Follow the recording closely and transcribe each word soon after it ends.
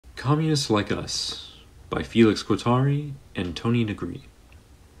Communists Like Us by Felix Guattari and Negri.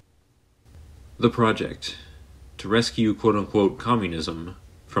 The project to rescue quote-unquote communism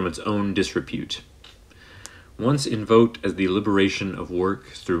from its own disrepute. Once invoked as the liberation of work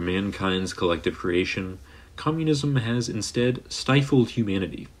through mankind's collective creation, communism has instead stifled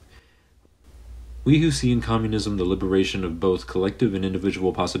humanity. We who see in communism the liberation of both collective and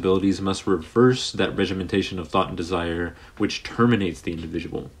individual possibilities must reverse that regimentation of thought and desire which terminates the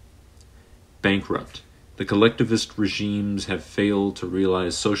individual. Bankrupt, the collectivist regimes have failed to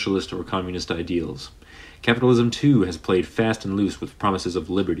realize socialist or communist ideals. Capitalism, too, has played fast and loose with promises of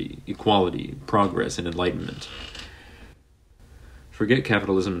liberty, equality, progress, and enlightenment. Forget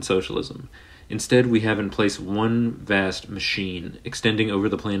capitalism and socialism. Instead, we have in place one vast machine, extending over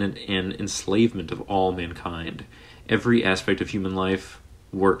the planet an enslavement of all mankind. Every aspect of human life,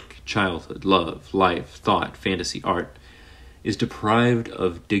 work, childhood, love, life, thought, fantasy, art, is deprived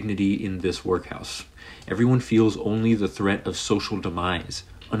of dignity in this workhouse. Everyone feels only the threat of social demise,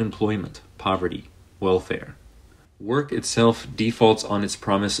 unemployment, poverty, welfare. Work itself defaults on its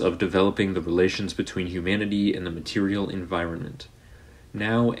promise of developing the relations between humanity and the material environment.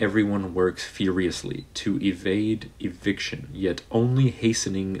 Now everyone works furiously to evade eviction, yet only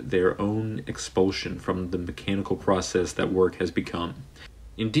hastening their own expulsion from the mechanical process that work has become.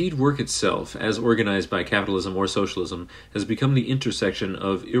 Indeed, work itself, as organized by capitalism or socialism, has become the intersection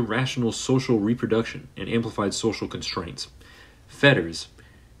of irrational social reproduction and amplified social constraints. Fetters,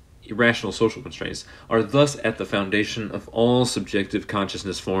 irrational social constraints, are thus at the foundation of all subjective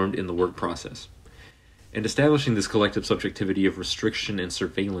consciousness formed in the work process. And establishing this collective subjectivity of restriction and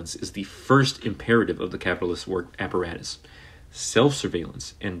surveillance is the first imperative of the capitalist work apparatus.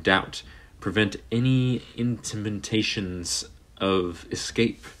 Self-surveillance and doubt prevent any intimations of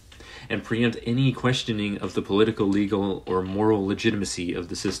escape, and preempt any questioning of the political, legal, or moral legitimacy of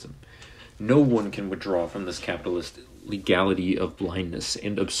the system. No one can withdraw from this capitalist legality of blindness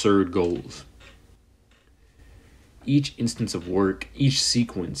and absurd goals. Each instance of work, each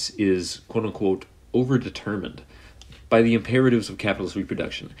sequence is, quote-unquote, overdetermined by the imperatives of capitalist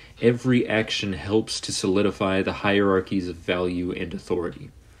reproduction. Every action helps to solidify the hierarchies of value and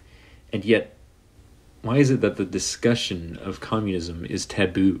authority. And yet, why is it that the discussion of communism is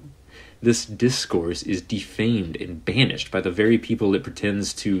taboo? This discourse is defamed and banished by the very people it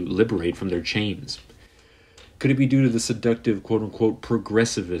pretends to liberate from their chains. Could it be due to the seductive, quote-unquote,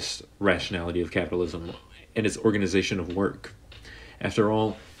 progressivist rationality of capitalism and its organization of work? After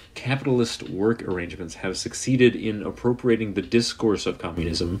all, capitalist work arrangements have succeeded in appropriating the discourse of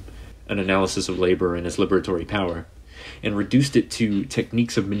communism, an analysis of labor and its liberatory power, and reduced it to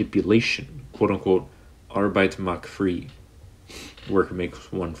techniques of manipulation, quote-unquote, Arbeit macht free. Work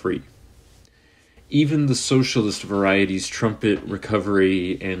makes one free. Even the socialist varieties trumpet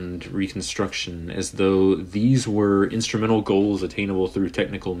recovery and reconstruction as though these were instrumental goals attainable through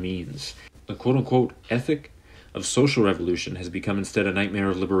technical means. The quote-unquote ethic of social revolution has become instead a nightmare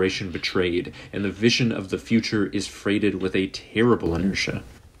of liberation betrayed, and the vision of the future is freighted with a terrible inertia.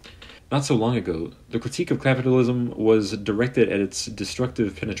 Not so long ago, the critique of capitalism was directed at its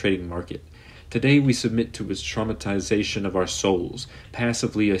destructive penetrating market. Today we submit to its traumatization of our souls,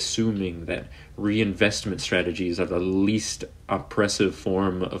 passively assuming that reinvestment strategies are the least oppressive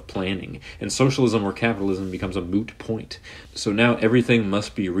form of planning, and socialism or capitalism becomes a moot point. So now everything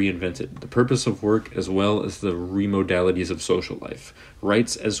must be reinvented, the purpose of work as well as the remodalities of social life,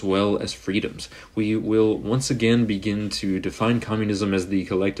 rights as well as freedoms. We will once again begin to define communism as the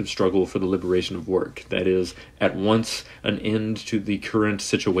collective struggle for the liberation of work, that is, at once an end to the current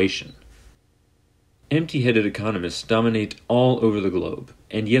situation. Empty-headed economists dominate all over the globe,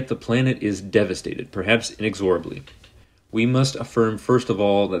 and yet the planet is devastated, perhaps inexorably. We must affirm first of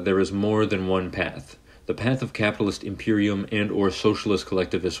all that there is more than one path, the path of capitalist imperium and or socialist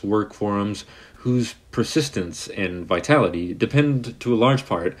collectivist work forums whose persistence and vitality depend to a large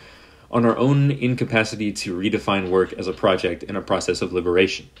part on our own incapacity to redefine work as a project and a process of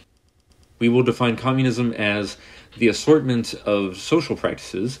liberation. We will define communism as the assortment of social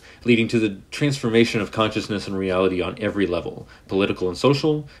practices leading to the transformation of consciousness and reality on every level, political and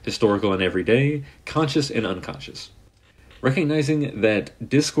social, historical and everyday, conscious and unconscious. Recognizing that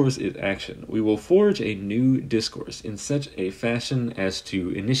discourse is action, we will forge a new discourse in such a fashion as to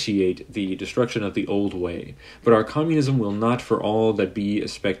initiate the destruction of the old way. But our communism will not for all that be a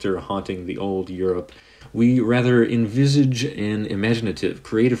specter haunting the old Europe. We rather envisage an imaginative,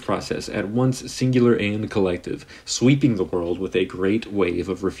 creative process, at once singular and collective, sweeping the world with a great wave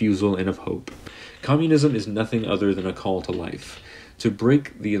of refusal and of hope. Communism is nothing other than a call to life, to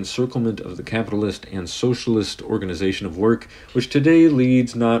break the encirclement of the capitalist and socialist organization of work, which today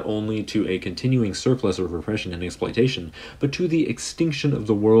leads not only to a continuing surplus of repression and exploitation, but to the extinction of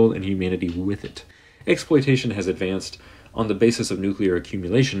the world and humanity with it. Exploitation has advanced, on the basis of nuclear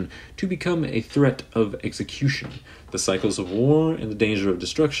accumulation, to become a threat of execution. The cycles of war and the danger of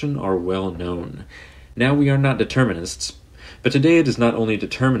destruction are well known. Now we are not determinists, but today it is not only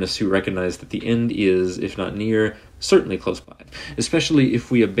determinists who recognize that the end is, if not near, certainly close by, especially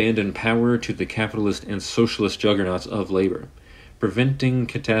if we abandon power to the capitalist and socialist juggernauts of labor. Preventing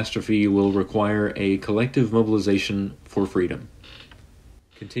catastrophe will require a collective mobilization for freedom.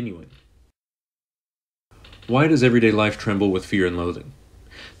 Continuing. Why does everyday life tremble with fear and loathing?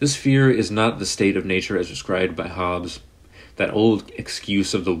 This fear is not the state of nature as described by Hobbes, that old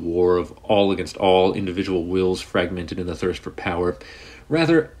excuse of the war of all against all, individual wills fragmented in the thirst for power.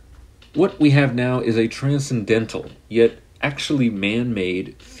 Rather, what we have now is a transcendental, yet actually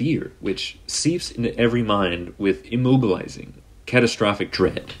man-made fear, which seeps into every mind with immobilizing, catastrophic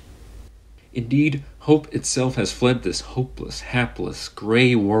dread. Indeed, hope itself has fled this hopeless, hapless,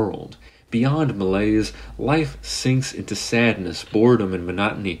 gray world. Beyond malaise, life sinks into sadness, boredom, and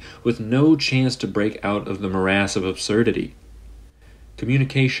monotony, with no chance to break out of the morass of absurdity.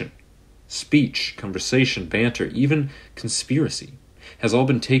 Communication, speech, conversation, banter, even conspiracy, has all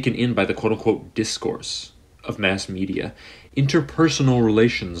been taken in by the quote-unquote discourse of mass media. Interpersonal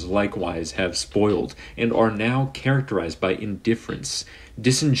relations likewise have spoiled and are now characterized by indifference,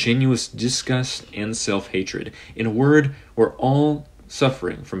 disingenuous disgust, and self-hatred. In a word, we're all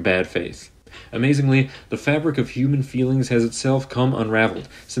suffering from bad faith. Amazingly, the fabric of human feelings has itself come unraveled,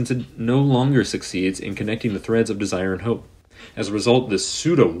 since it no longer succeeds in connecting the threads of desire and hope. As a result, this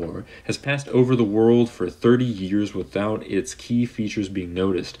pseudo-war has passed over the world for 30 years without its key features being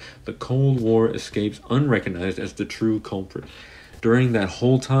noticed. The Cold War escapes unrecognized as the true culprit. During that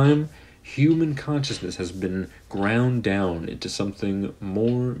whole time, human consciousness has been ground down into something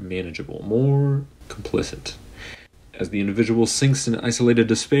more manageable, more complicit. As the individual sinks in isolated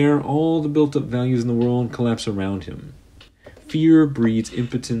despair, all the built-up values in the world collapse around him. Fear breeds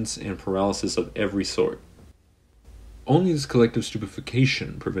impotence and paralysis of every sort. Only this collective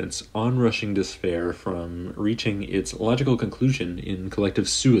stupefaction prevents onrushing despair from reaching its logical conclusion in collective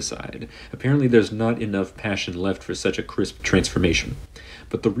suicide. Apparently there's not enough passion left for such a crisp transformation.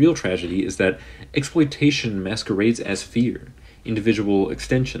 But the real tragedy is that exploitation masquerades as fear. Individual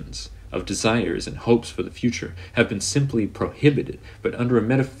extensions of desires and hopes for the future have been simply prohibited, but under a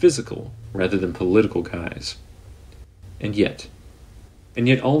metaphysical rather than political guise. And yet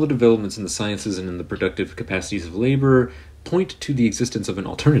all the developments in the sciences and in the productive capacities of labor point to the existence of an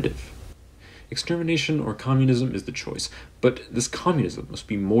alternative. Extermination or communism is the choice, but this communism must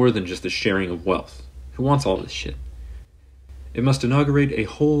be more than just the sharing of wealth. Who wants all this shit? It must inaugurate a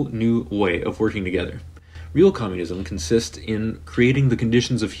whole new way of working together. Real communism consists in creating the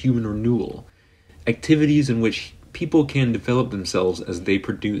conditions of human renewal, activities in which people can develop themselves as they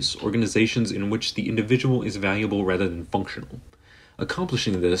produce, organizations in which the individual is valuable rather than functional.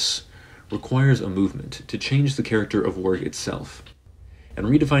 Accomplishing this requires a movement to change the character of work itself. And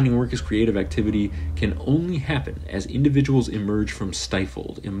redefining work as creative activity can only happen as individuals emerge from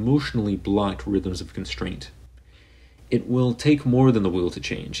stifled, emotionally blocked rhythms of constraint. It will take more than the will to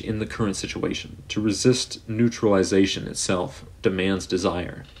change in the current situation. To resist neutralization itself demands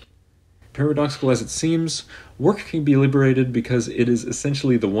desire. Paradoxical as it seems, work can be liberated because it is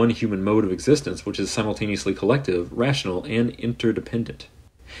essentially the one human mode of existence which is simultaneously collective, rational, and interdependent.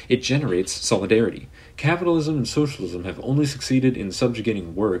 It generates solidarity. Capitalism and socialism have only succeeded in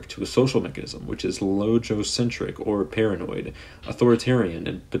subjugating work to a social mechanism which is logocentric or paranoid, authoritarian,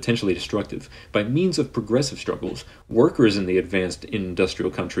 and potentially destructive. By means of progressive struggles, workers in the advanced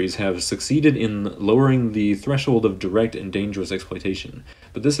industrial countries have succeeded in lowering the threshold of direct and dangerous exploitation,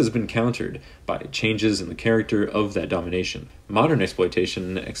 but this has been countered by changes in the character of that domination. Modern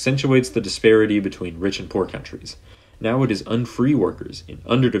exploitation accentuates the disparity between rich and poor countries. Now it is unfree workers in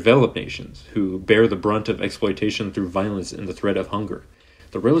underdeveloped nations who bear the brunt of exploitation through violence and the threat of hunger.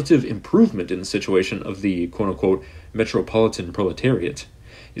 The relative improvement in the situation of the quote-unquote metropolitan proletariat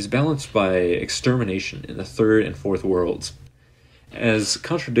is balanced by extermination in the third and fourth worlds. As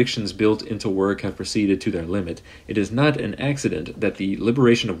contradictions built into work have proceeded to their limit, it is not an accident that the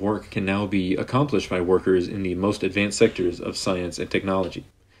liberation of work can now be accomplished by workers in the most advanced sectors of science and technology.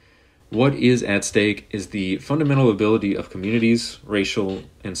 What is at stake is the fundamental ability of communities, racial,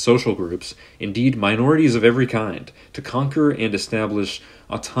 and social groups, indeed minorities of every kind, to conquer and establish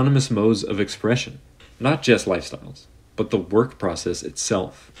autonomous modes of expression, not just lifestyles, but the work process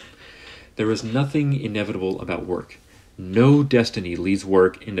itself. There is nothing inevitable about work. no destiny leads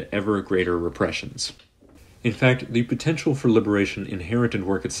work into ever greater repressions. In fact, the potential for liberation inherent in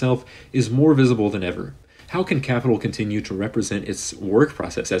work itself is more visible than ever. How can capital continue to represent its work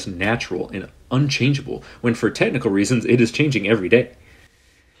process as natural and unchangeable when, for technical reasons, it is changing every day?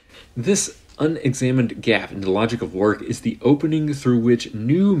 This unexamined gap in the logic of work is the opening through which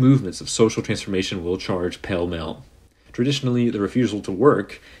new movements of social transformation will charge pell-mell. Traditionally, the refusal to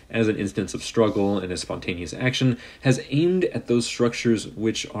work, as an instance of struggle and a spontaneous action, has aimed at those structures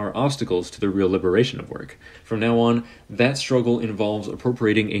which are obstacles to the real liberation of work. From now on, that struggle involves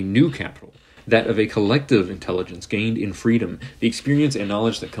appropriating a new capital, that of a collective intelligence gained in freedom, the experience and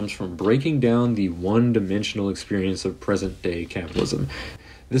knowledge that comes from breaking down the one-dimensional experience of present-day capitalism.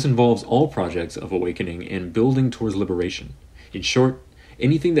 This involves all projects of awakening and building towards liberation. In short,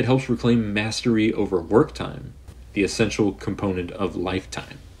 anything that helps reclaim mastery over work time, the essential component of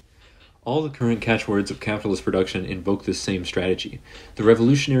lifetime. All the current catchwords of capitalist production invoke this same strategy: the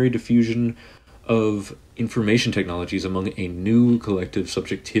revolutionary diffusion of information technologies among a new collective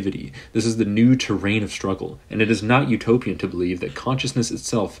subjectivity. This is the new terrain of struggle, and it is not utopian to believe that consciousness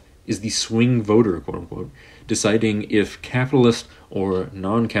itself is the swing voter, quote-unquote, deciding if capitalist or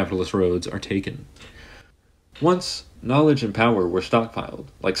non-capitalist roads are taken. Once, knowledge and power were stockpiled,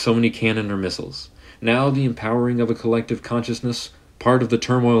 like so many cannon or missiles. Now the empowering of a collective consciousness, part of the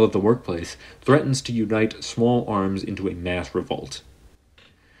turmoil of the workplace, threatens to unite small arms into a mass revolt.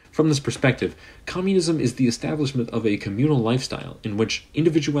 From this perspective, communism is the establishment of a communal lifestyle in which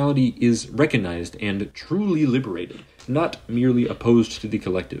individuality is recognized and truly liberated, not merely opposed to the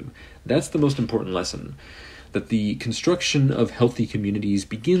collective. That's the most important lesson, that the construction of healthy communities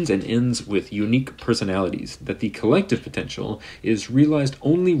begins and ends with unique personalities, that the collective potential is realized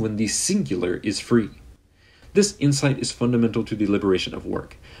only when the singular is free. This insight is fundamental to the liberation of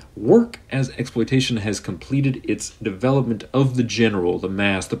work. Work as exploitation has completed its development of the general, the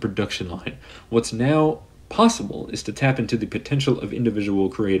mass, the production line. What's now possible is to tap into the potential of individual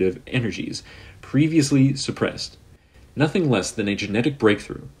creative energies, previously suppressed. Nothing less than a genetic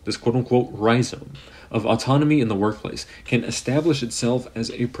breakthrough, this quote-unquote rhizome, of autonomy in the workplace can establish itself as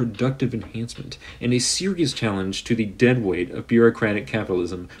a productive enhancement and a serious challenge to the deadweight of bureaucratic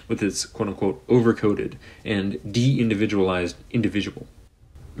capitalism with its quote-unquote overcoded and de-individualized individual.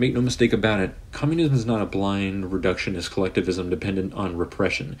 Make no mistake about it, communism is not a blind, reductionist collectivism dependent on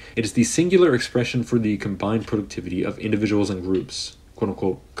repression. It is the singular expression for the combined productivity of individuals and groups,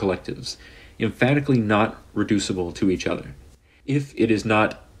 quote-unquote collectives, emphatically not reducible to each other. If it is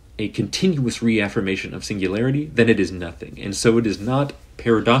not a continuous reaffirmation of singularity, then it is nothing, and so it is not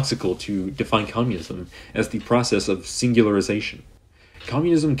paradoxical to define communism as the process of singularization.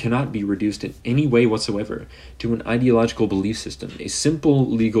 Communism cannot be reduced in any way whatsoever to an ideological belief system, a simple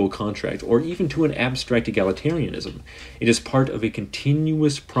legal contract, or even to an abstract egalitarianism. It is part of a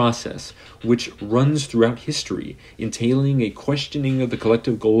continuous process which runs throughout history, entailing a questioning of the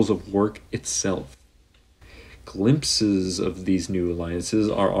collective goals of work itself. Glimpses of these new alliances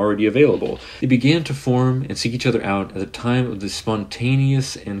are already available. They began to form and seek each other out at the time of the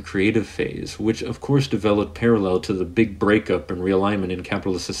spontaneous and creative phase, which of course developed parallel to the big breakup and realignment in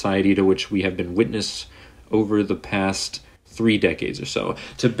capitalist society to which we have been witness over the past 3 decades or so.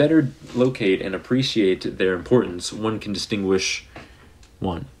 To better locate and appreciate their importance, one can distinguish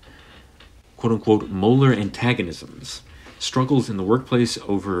 1. Quote-unquote molar antagonisms. Struggles in the workplace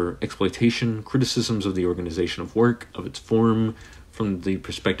over exploitation, criticisms of the organization of work, of its form, from the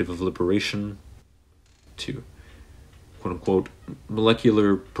perspective of liberation. 2. Quote-unquote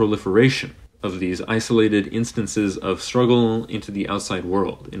molecular proliferation of these isolated instances of struggle into the outside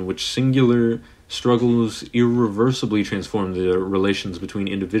world, in which singular struggles irreversibly transform the relations between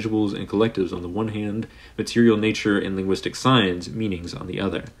individuals and collectives on the one hand, material nature and linguistic signs, meanings on the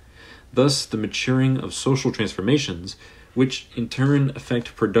other. Thus, the maturing of social transformations, which in turn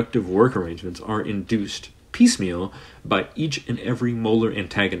affect productive work arrangements, are induced, piecemeal, by each and every molar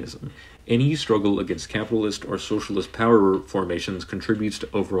antagonism. Any struggle against capitalist or socialist power formations contributes to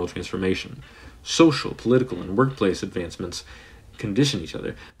overall transformation. Social, political, and workplace advancements condition each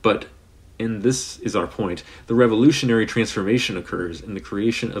other, but, and this is our point, the revolutionary transformation occurs in the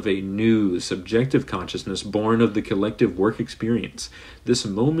creation of a new, subjective consciousness born of the collective work experience. This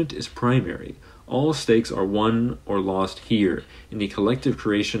moment is primary. All stakes are won or lost here, in the collective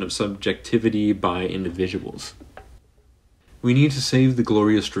creation of subjectivity by individuals. We need to save the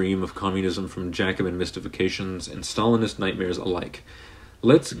glorious dream of communism from Jacobin mystifications and Stalinist nightmares alike.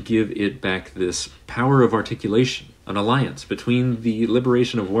 Let's give it back this power of articulation, an alliance between the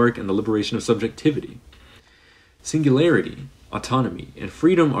liberation of work and the liberation of subjectivity. Singularity Autonomy and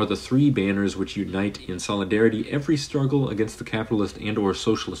freedom are the three banners which unite in solidarity every struggle against the capitalist and/or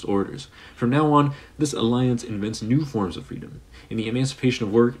socialist orders. From now on, this alliance invents new forms of freedom, in the emancipation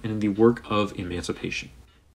of work and in the work of emancipation.